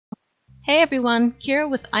Hey everyone, Kira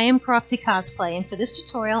with I Am Crofty Cosplay, and for this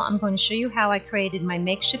tutorial I'm going to show you how I created my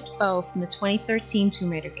makeshift bow from the 2013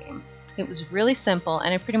 Tomb Raider game. It was really simple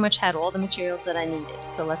and I pretty much had all the materials that I needed,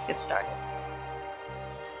 so let's get started.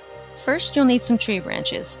 First you'll need some tree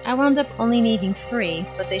branches. I wound up only needing 3,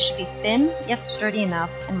 but they should be thin yet sturdy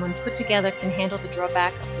enough and when put together can handle the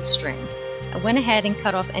drawback of the string. I went ahead and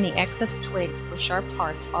cut off any excess twigs or sharp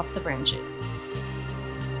parts off the branches.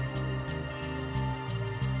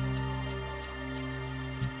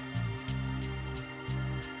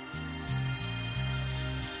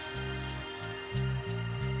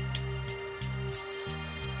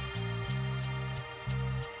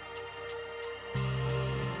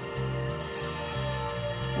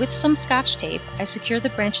 With some Scotch tape, I secured the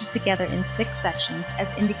branches together in 6 sections as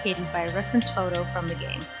indicated by a reference photo from the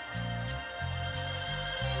game.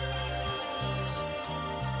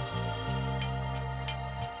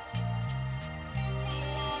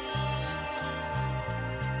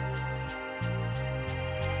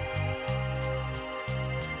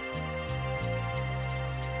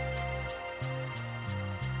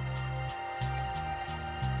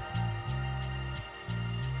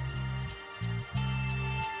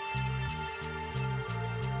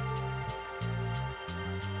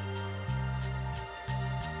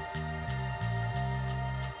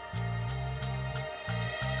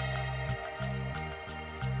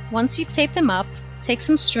 Once you've taped them up, take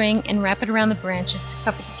some string and wrap it around the branches to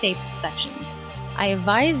cover the taped sections. I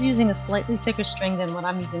advise using a slightly thicker string than what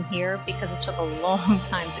I'm using here because it took a long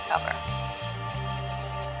time to cover.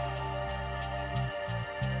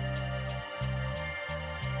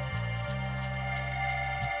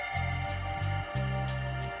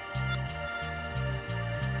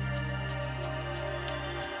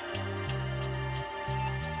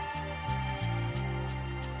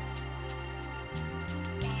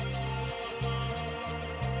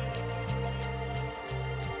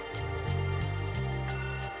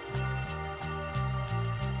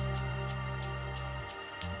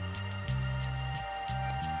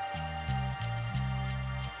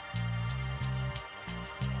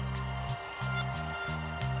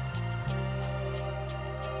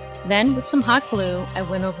 Then, with some hot glue, I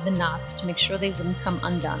went over the knots to make sure they wouldn't come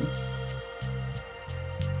undone.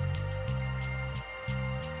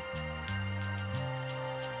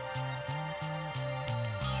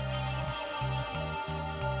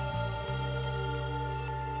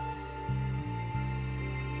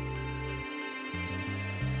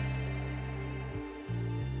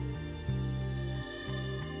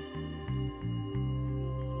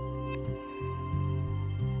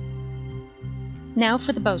 Now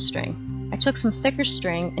for the bowstring. I took some thicker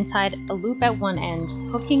string and tied a loop at one end,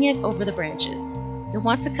 hooking it over the branches. You'll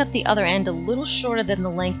want to cut the other end a little shorter than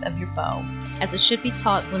the length of your bow, as it should be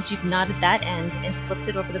taut once you've knotted that end and slipped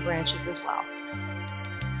it over the branches as well.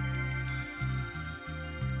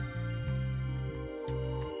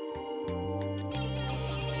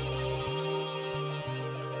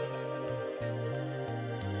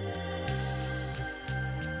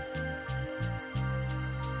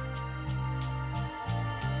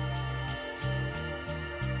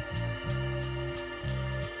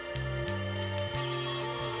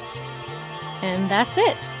 And that's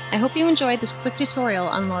it! I hope you enjoyed this quick tutorial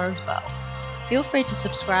on Lara's bow. Feel free to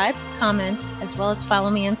subscribe, comment, as well as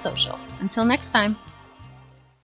follow me on social. Until next time!